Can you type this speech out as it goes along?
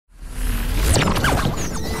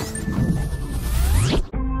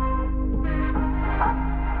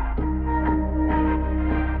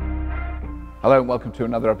Hello and welcome to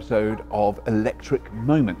another episode of Electric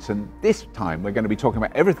Moments, and this time we're going to be talking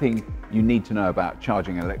about everything you need to know about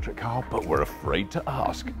charging an electric car, but we're afraid to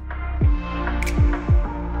ask.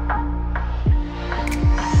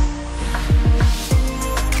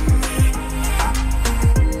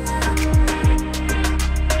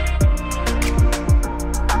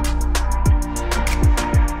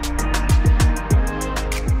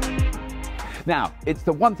 Now, it's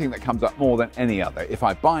the one thing that comes up more than any other. If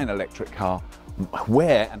I buy an electric car,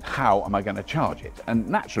 where and how am I going to charge it? And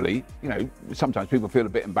naturally, you know, sometimes people feel a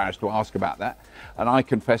bit embarrassed to ask about that. And I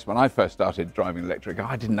confess, when I first started driving an electric car,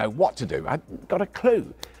 I didn't know what to do. I hadn't got a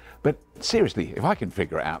clue. But seriously, if I can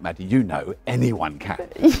figure it out, Maddie, you know, anyone can.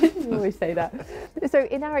 You always say that. So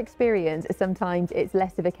in our experience, sometimes it's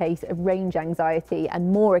less of a case of range anxiety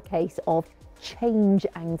and more a case of change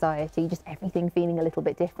anxiety, just everything feeling a little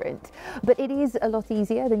bit different. But it is a lot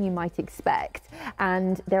easier than you might expect.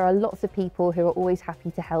 And there are lots of people who are always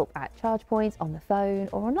happy to help at charge points, on the phone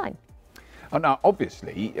or online. Now,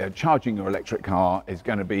 obviously, charging your electric car is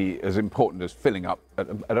going to be as important as filling up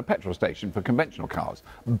at a petrol station for conventional cars.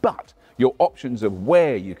 But your options of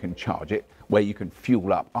where you can charge it, where you can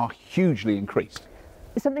fuel up, are hugely increased.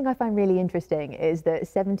 Something I find really interesting is that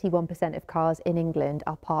 71% of cars in England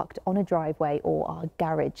are parked on a driveway or are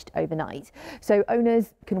garaged overnight. So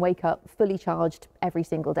owners can wake up fully charged every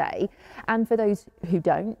single day. And for those who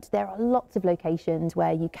don't, there are lots of locations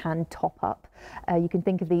where you can top up. You can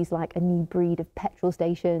think of these like a new breed of petrol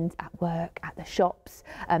stations at work, at the shops,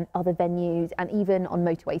 other venues, and even on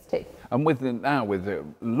motorways too. And with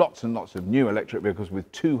lots and lots of new electric vehicles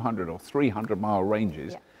with 200 or 300 mile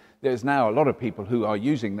ranges, there's now a lot of people who are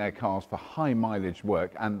using their cars for high mileage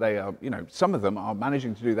work, and they are, you know, some of them are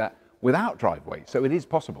managing to do that without driveways, so it is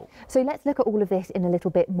possible. So let's look at all of this in a little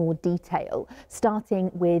bit more detail, starting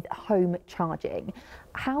with home charging.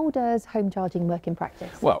 How does home charging work in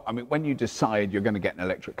practice? Well, I mean, when you decide you're going to get an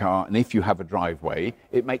electric car, and if you have a driveway,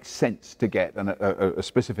 it makes sense to get a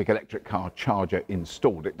specific electric car charger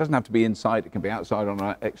installed. It doesn't have to be inside, it can be outside on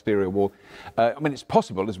an exterior wall. I mean, it's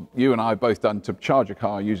possible, as you and I have both done, to charge a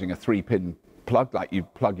car using a 3-pin plug, like you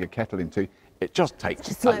plug your kettle into. It just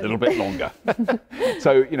takes a little bit longer.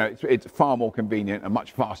 So, you know, it's far more convenient and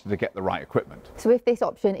much faster to get the right equipment. So if this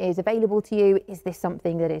option is available to you, is this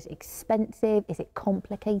something that is expensive? Is it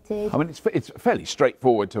complicated? I mean, it's fairly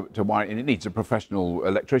straightforward to wire it, and it needs a professional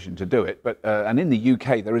electrician to do it. But and in the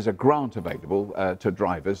UK, there is a grant available to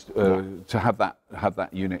drivers to have that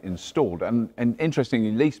unit installed. And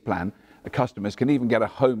interestingly, LeasePlan, customers can even get a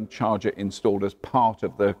home charger installed as part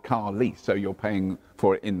of the car lease. So you're paying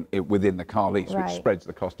for it within the car lease, which spreads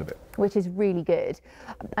the cost of it. Which is really good.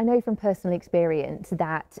 I know from personal experience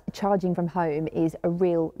that charging from home is a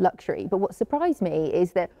real luxury. But what surprised me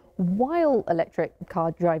is that while electric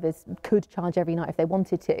car drivers could charge every night if they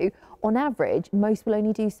wanted to, on average, most will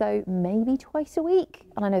only do so maybe twice a week.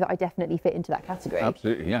 And I know that I definitely fit into that category.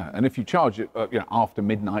 Absolutely, yeah. And if you charge it, you know, after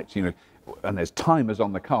midnight, you know, and there's timers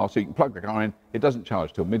on the car, so you can plug the car in, it doesn't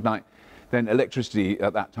charge till midnight, then electricity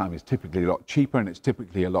at that time is typically a lot cheaper and it's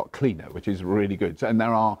typically a lot cleaner, which is really good. So, and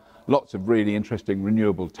there are lots of really interesting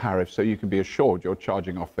renewable tariffs, so you can be assured you're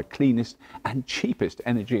charging off the cleanest and cheapest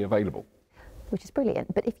energy available. Which is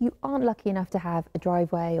brilliant. But if you aren't lucky enough to have a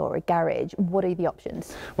driveway or a garage, what are the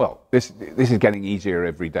options? Well, this is getting easier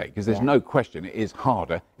every day, because there's no question it is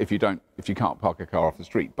harder if you can't park a car off the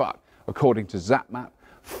street. But according to ZapMap,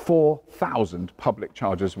 4,000 public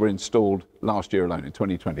chargers were installed last year alone in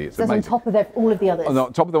 2020. It's amazing. On top of all of the others?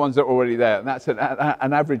 On top of the ones that are already there. And that's an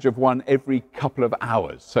average of one every couple of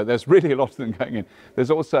hours. So there's really a lot of them going in.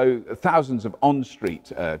 There's also thousands of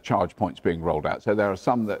on-street charge points being rolled out. So there are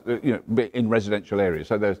some that, you know, in residential areas.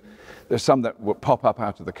 So there's some that will pop up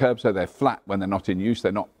out of the curb, so they're flat when they're not in use.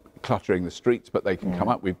 They're not cluttering the streets, but they can come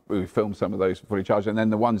up. We filmed some of those fully charged, and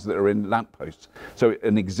then the ones that are in lampposts. So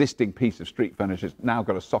an existing piece of street furniture has now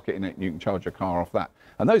got a socket in it, and you can charge your car off that.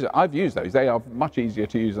 And I've used those. They are much easier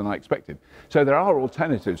to use than I expected. So there are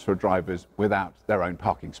alternatives for drivers without their own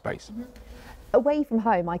parking space. Away from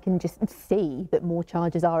home, I can just see that more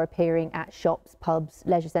chargers are appearing at shops, pubs,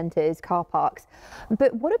 leisure centres, car parks.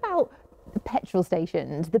 But what about petrol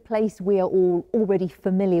stations, the place we are all already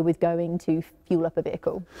familiar with going to fuel up a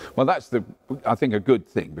vehicle? Well, that's I think, a good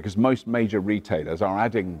thing, because most major retailers are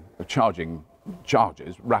adding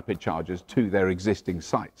rapid chargers to their existing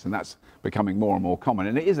sites, and that's becoming more and more common.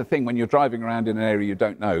 And it is a thing when you're driving around in an area you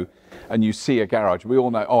don't know and you see a garage. We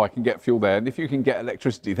all know, oh, I can get fuel there, and if you can get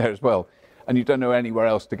electricity there as well, and you don't know anywhere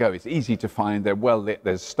else to go. It's easy to find. They're well lit.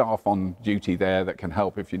 There's staff on duty there that can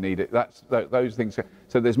help if you need it. Those things.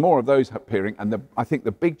 So there's more of those appearing. And I think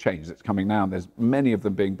the big change that's coming now, and there's many of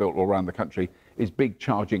them being built all around the country, is big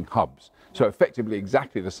charging hubs. So effectively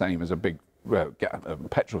exactly the same as a big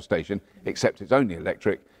petrol station, except it's only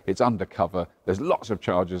electric, it's undercover, there's lots of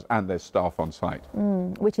chargers, and there's staff on site.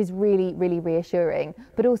 Which is really, really reassuring.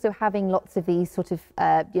 But also having lots of these sort of,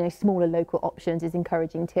 smaller local options is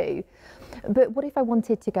encouraging too. But what if I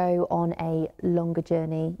wanted to go on a longer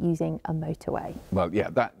journey using a motorway? Well, yeah,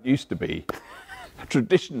 that used to be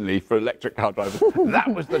traditionally for electric car drivers.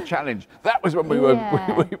 That was the challenge. That was when we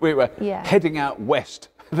were heading out west.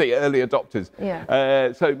 The early adopters.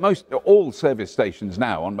 Yeah. So all service stations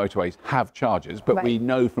now on motorways have chargers, but we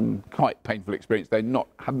know from quite painful experience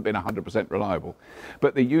haven't been 100% reliable.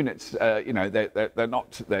 But the units, they're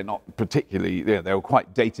not particularly. They're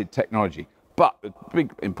quite dated technology. But the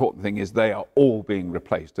big important thing is they are all being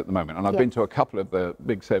replaced at the moment. And I've been to a couple of the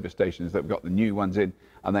big service stations that have got the new ones in,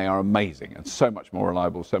 and they are amazing and so much more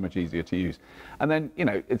reliable, so much easier to use. And then,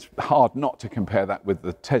 it's hard not to compare that with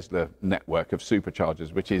the Tesla network of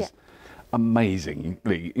superchargers, which is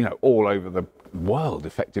amazingly, all over the world,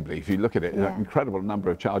 effectively. If you look at it, an incredible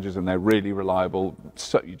number of chargers, and they're really reliable.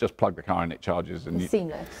 So you just plug the car and it charges, and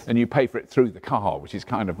seamless. And you pay for it through the car, which is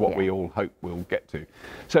kind of what we all hope we'll get to.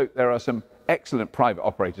 So there are some excellent private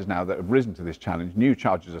operators now that have risen to this challenge. New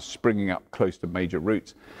chargers are springing up close to major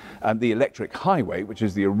routes, and the electric highway, which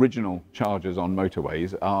is the original chargers on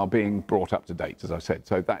motorways, are being brought up to date, as I said.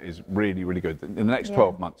 So that is really, really good. In the next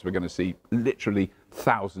 12 months, we're going to see literally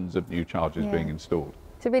thousands of new chargers being installed.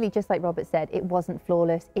 So really, just like Robert said, it wasn't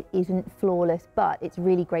flawless, it isn't flawless, but it's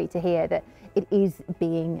really great to hear that it is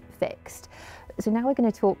being fixed. So now we're going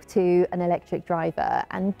to talk to an electric driver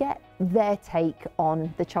and get their take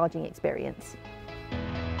on the charging experience.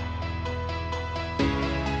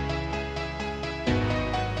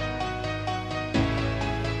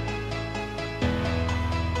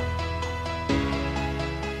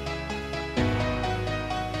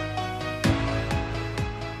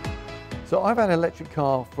 So I've had an electric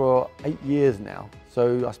car for 8 years now,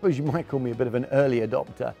 so I suppose you might call me a bit of an early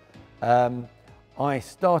adopter. I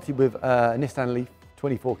started with a Nissan Leaf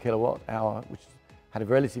 24 kilowatt hour, which had a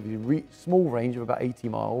relatively small range of about 80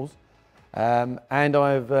 miles. And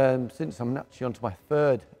I've, since I'm actually onto my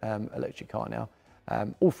third electric car now,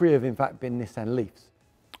 all three have in fact been Nissan Leafs.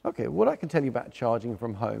 Okay, what I can tell you about charging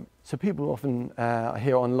from home. So people often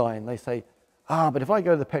hear online, they say, but if I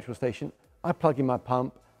go to the petrol station, I plug in my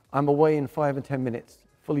pump, I'm away in 5 and 10 minutes,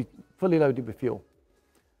 fully loaded with fuel.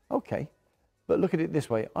 Okay, but look at it this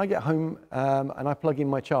way. I get home and I plug in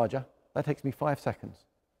my charger. That takes me 5 seconds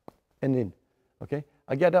and in, okay?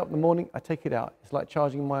 I get up in the morning, I take it out. It's like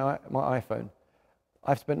charging my iPhone.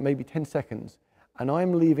 I've spent maybe 10 seconds, and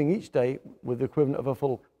I'm leaving each day with the equivalent of a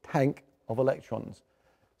full tank of electrons.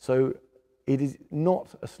 So it is not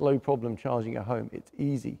a slow problem charging at home. It's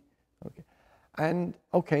easy, okay? And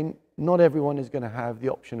okay, not everyone is going to have the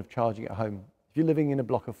option of charging at home. If you're living in a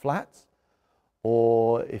block of flats,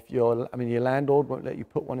 or if your landlord won't let you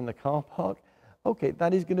put one in the car park, okay,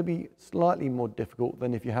 that is going to be slightly more difficult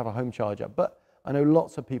than if you have a home charger. But I know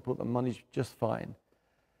lots of people that manage just fine.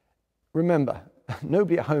 Remember,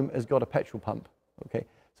 nobody at home has got a petrol pump, okay?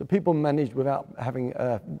 So people manage without having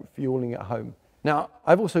fueling at home. Now,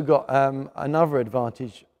 I've also got another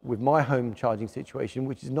advantage with my home charging situation,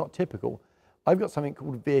 which is not typical. I've got something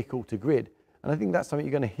called vehicle to grid, and I think that's something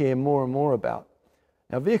you're going to hear more and more about.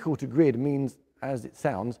 Now, vehicle to grid means, as it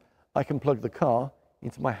sounds, I can plug the car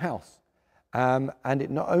into my house, and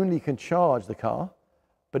it not only can charge the car,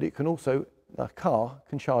 but it can also, the car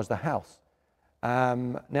can charge the house.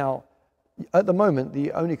 Now, at the moment,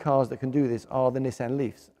 the only cars that can do this are the Nissan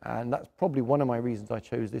Leafs, and that's probably one of my reasons I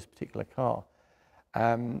chose this particular car.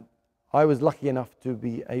 I was lucky enough to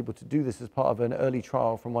be able to do this as part of an early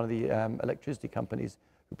trial from one of the electricity companies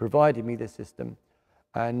who provided me this system.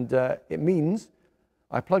 And it means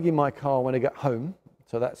I plug in my car when I get home.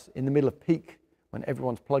 So that's in the middle of peak, when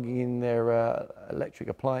everyone's plugging in their electric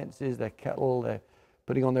appliances, their kettle, they're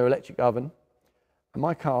putting on their electric oven. And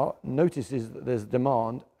my car notices that there's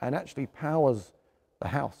demand and actually powers the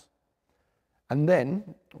house. And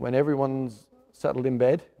then when everyone's settled in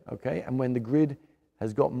bed, okay, and when the grid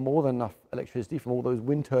has got more than enough electricity from all those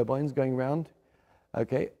wind turbines going around,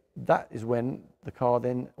 okay, that is when the car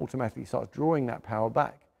then automatically starts drawing that power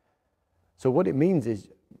back. So what it means is,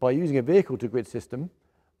 by using a vehicle to grid system,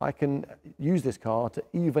 I can use this car to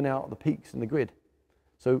even out the peaks in the grid.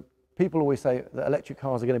 So people always say that electric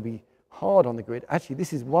cars are going to be hard on the grid. Actually,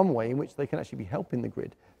 this is one way in which they can actually be helping the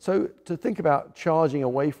grid. So to think about charging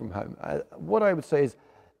away from home, what I would say is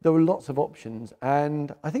there are lots of options,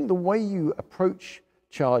 and I think the way you approach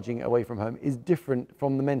charging away from home is different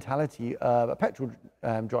from the mentality of a petrol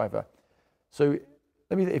driver. So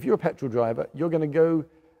if you're a petrol driver, you're going to go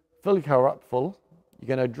fill your car up full, you're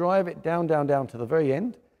going to drive it down to the very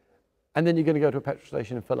end, and then you're going to go to a petrol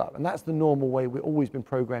station and fill up. And that's the normal way we've always been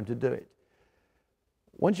programmed to do it.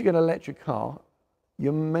 Once you get an electric car,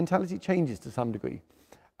 your mentality changes to some degree.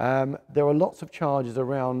 There are lots of chargers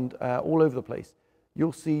around all over the place.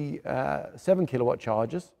 You'll see 7 kilowatt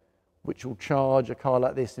chargers, which will charge a car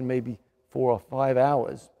like this in maybe 4 or 5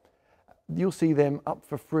 hours. You'll see them up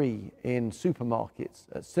for free in supermarkets,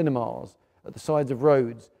 at cinemas, at the sides of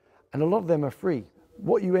roads, and a lot of them are free.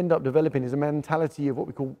 What you end up developing is a mentality of what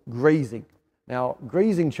we call grazing. Now,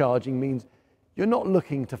 grazing charging means you're not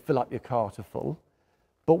looking to fill up your car to full,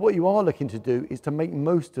 but what you are looking to do is to make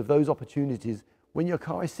most of those opportunities when your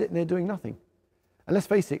car is sitting there doing nothing. And let's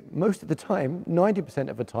face it, most of the time, 90%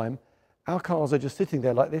 of the time, our cars are just sitting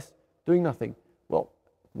there like this, doing nothing. Well,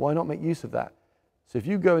 why not make use of that? So if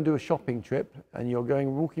you go and do a shopping trip and you're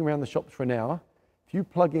walking around the shops for an hour, if you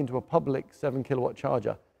plug into a public 7 kilowatt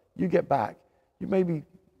charger, you get back, you maybe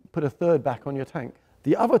put a third back on your tank.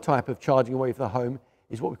 The other type of charging away from the home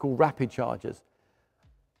is what we call rapid chargers.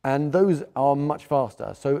 And those are much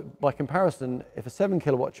faster. So by comparison, if a 7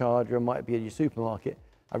 kilowatt charger might be at your supermarket,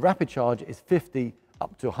 a rapid charge is 50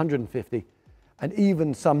 up to 150, and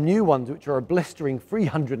even some new ones which are a blistering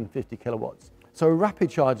 350 kilowatts. So a rapid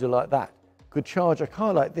charger like that could charge a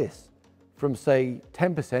car like this from say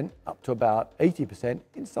 10% up to about 80%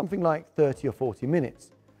 in something like 30 or 40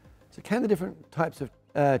 minutes. So can the different types of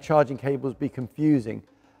charging cables be confusing?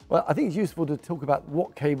 Well, I think it's useful to talk about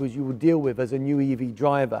what cables you will deal with as a new EV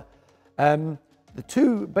driver. The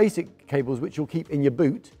two basic cables which you'll keep in your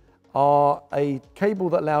boot are a cable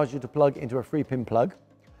that allows you to plug into a 3-pin plug.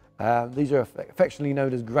 These are affectionately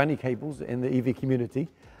known as granny cables in the EV community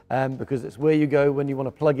because it's where you go when you want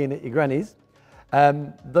to plug in at your granny's.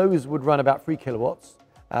 Those would run about 3 kilowatts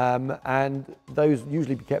and those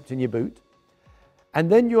usually be kept in your boot. And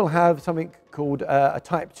then you'll have something called a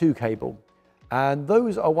Type 2 cable. And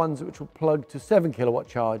those are ones which will plug to 7 kilowatt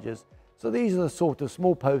chargers. So these are the sort of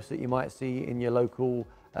small posts that you might see in your local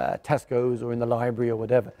Tesco's or in the library or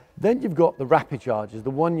whatever. Then you've got the rapid chargers, the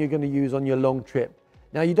one you're going to use on your long trip.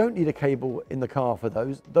 Now you don't need a cable in the car for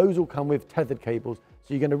those. Those will come with tethered cables.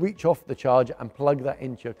 So you're going to reach off the charger and plug that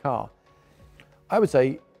into your car. I would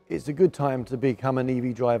say it's a good time to become an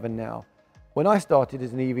EV driver now. When I started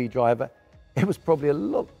as an EV driver, it was probably a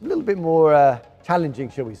little bit more challenging,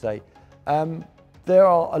 shall we say. There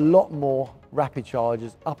are a lot more rapid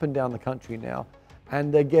chargers up and down the country now,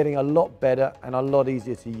 and they're getting a lot better and a lot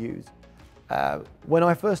easier to use. When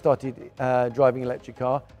I first started driving an electric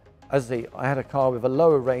car, as I say, I had a car with a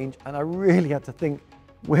lower range and I really had to think,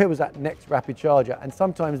 where was that next rapid charger? And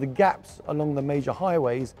sometimes the gaps along the major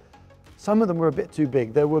highways, some of them were a bit too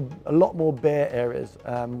big. There were a lot more bare areas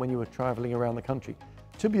when you were traveling around the country.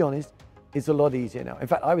 To be honest, it's a lot easier now. In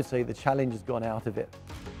fact, I would say the challenge has gone out of it.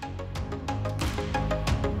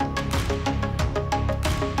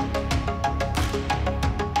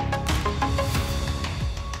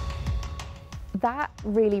 That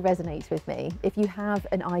really resonates with me. If you have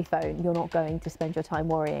an iPhone, you're not going to spend your time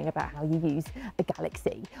worrying about how you use a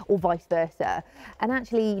Galaxy or vice versa. And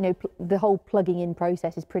actually, you know, the whole plugging in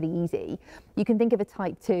process is pretty easy. You can think of a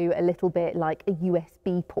Type 2 a little bit like a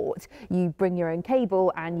USB port. You bring your own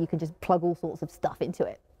cable and you can just plug all sorts of stuff into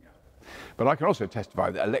it. But I can also testify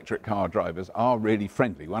that electric car drivers are really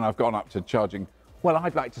friendly. When I've gone up to charging, well,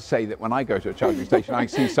 I'd like to say that when I go to a charging station, I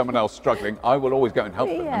see someone else struggling, I will always go and help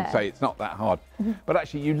them and say it's not that hard. But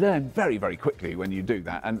actually, you learn very, very quickly when you do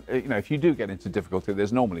that. And you know, if you do get into difficulty,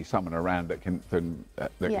 there's normally someone around that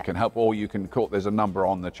can help, or you can call. There's a number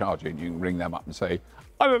on the charger, and you can ring them up and say,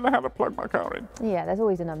 I don't know how to plug my car in. Yeah, there's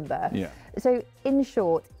always a number. Yeah. So in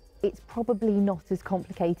short, it's probably not as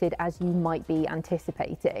complicated as you might be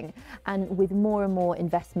anticipating. And with more and more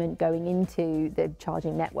investment going into the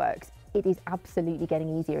charging networks, it is absolutely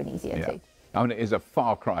getting easier and easier too. I mean, it is a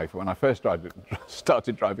far cry from when I first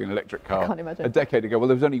started driving an electric car. I can't imagine. A decade ago. Well,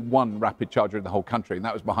 there was only one rapid charger in the whole country, and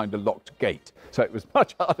that was behind a locked gate. So it was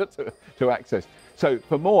much harder to access. So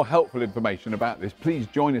for more helpful information about this, please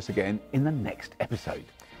join us again in the next episode.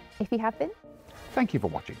 If you have been, thank you for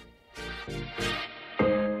watching.